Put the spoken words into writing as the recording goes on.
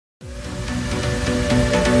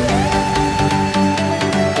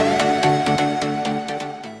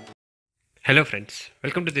Hello friends,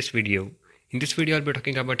 welcome to this video. In this video I'll be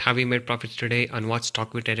talking about how we made profits today, on what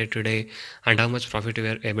stock we traded today, and how much profit we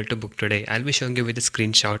were able to book today. I'll be showing you with a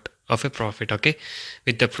screenshot of a profit, okay,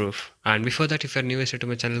 with the proof. And before that, if you're new to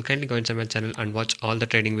my channel, kindly go inside my channel and watch all the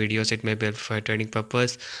trading videos. It may be for a trading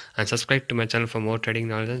purpose, and subscribe to my channel for more trading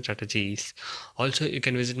knowledge and strategies. Also, you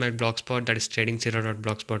can visit my blogspot, that is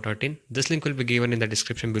trading0.blogspot.in. This link will be given in the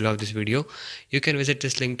description below of this video. You can visit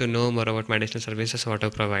this link to know more about my additional services what I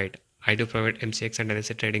provide. I do provide MCX and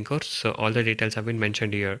Nse trading course, so all the details have been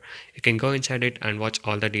mentioned here. You can go inside it and watch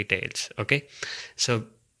all the details. Okay, so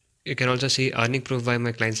you can also see earning proof by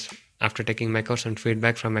my clients after taking my course and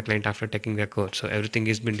feedback from my client after taking their course. So everything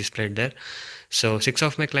is been displayed there. So 6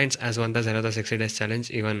 of my clients has won the 60 days challenge.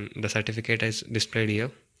 Even the certificate is displayed here.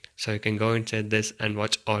 So you can go inside this and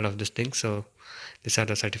watch all of these things. So these are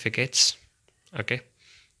the certificates. Okay,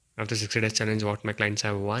 of the 60 days challenge what my clients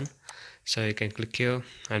have won. So you can click here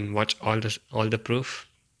and watch all the proof.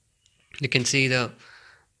 You can see the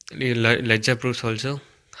ledger proofs also,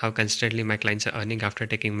 how consistently my clients are earning after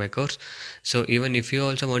taking my course. So even if you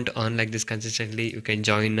also want to earn like this consistently, you can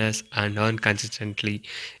join us and earn consistently.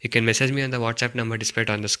 You can message me on the WhatsApp number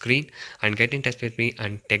displayed on the screen and get in touch with me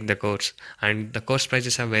and take the course. And the course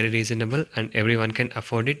prices are very reasonable and everyone can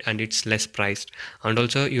afford it, and it's less priced. And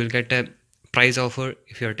also you'll get a price offer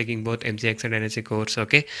if you're taking both MCX and NSE course.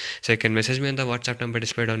 Okay, so you can message me on the WhatsApp number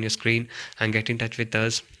displayed on your screen and get in touch with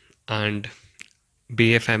us and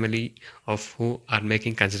be a family of who are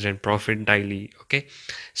making consistent profit daily. Okay,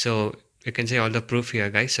 so you can see all the proof here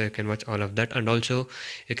guys, so you can watch all of that. And also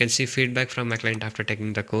you can see feedback from my client after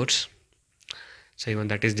taking the course, so even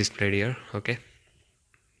that is displayed here. Okay,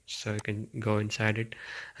 so you can go inside it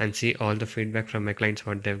and see all the feedback from my clients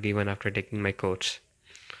what they've given after taking my course.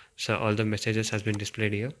 So all the messages has been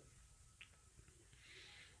displayed here,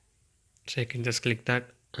 so you can just click that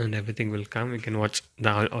and everything will come. You can watch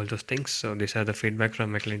all those things. So these are the feedback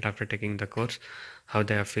from my client after taking the course, how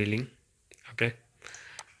they are feeling. Okay,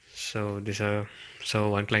 so these are, so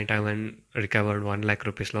one client I went recovered 1 lakh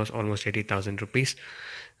rupees loss, almost 80,000 rupees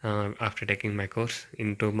after taking my course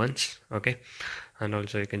in 2 months. Okay, and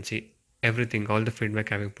also you can see everything, all the feedback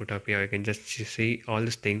having put up here. You can just see all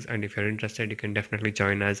these things, and if you're interested you can definitely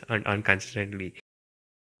join us and earn consistently.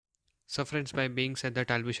 So friends, by being said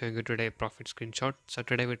that, I'll be showing you today a profit screenshot. So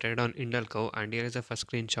today we traded on Indalco, and here is the first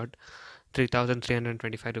screenshot.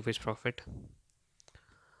 3,325 rupees profit,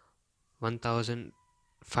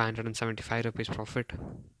 1,575 rupees profit,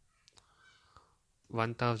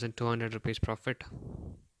 1,200 rupees profit,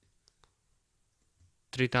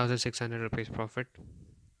 3,600 rupees profit,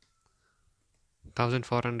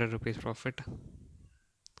 1,400 rupees profit,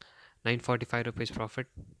 945 rupees profit,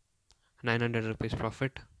 900 rupees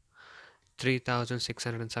profit,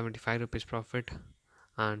 3,675 rupees profit,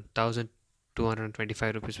 and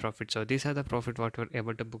 1,225 rupees profit. So these are the profit what we're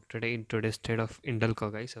able to book today in today's trade of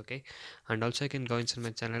Indalco guys. Okay, and also you can go inside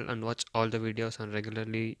my channel and watch all the videos on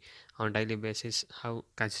regularly, on daily basis, how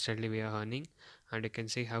consistently we are earning, and you can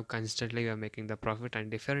see how consistently we are making the profit.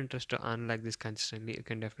 And if you're interested to earn like this consistently, you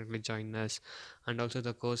can definitely join us. And also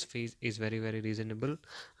the course fees is very reasonable,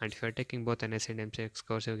 and if you're taking both NS and MCX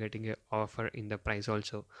course, you're getting an offer in the price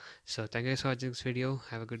also. So thank you guys for watching this video.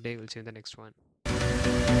 Have a good day. We'll see you in the next one.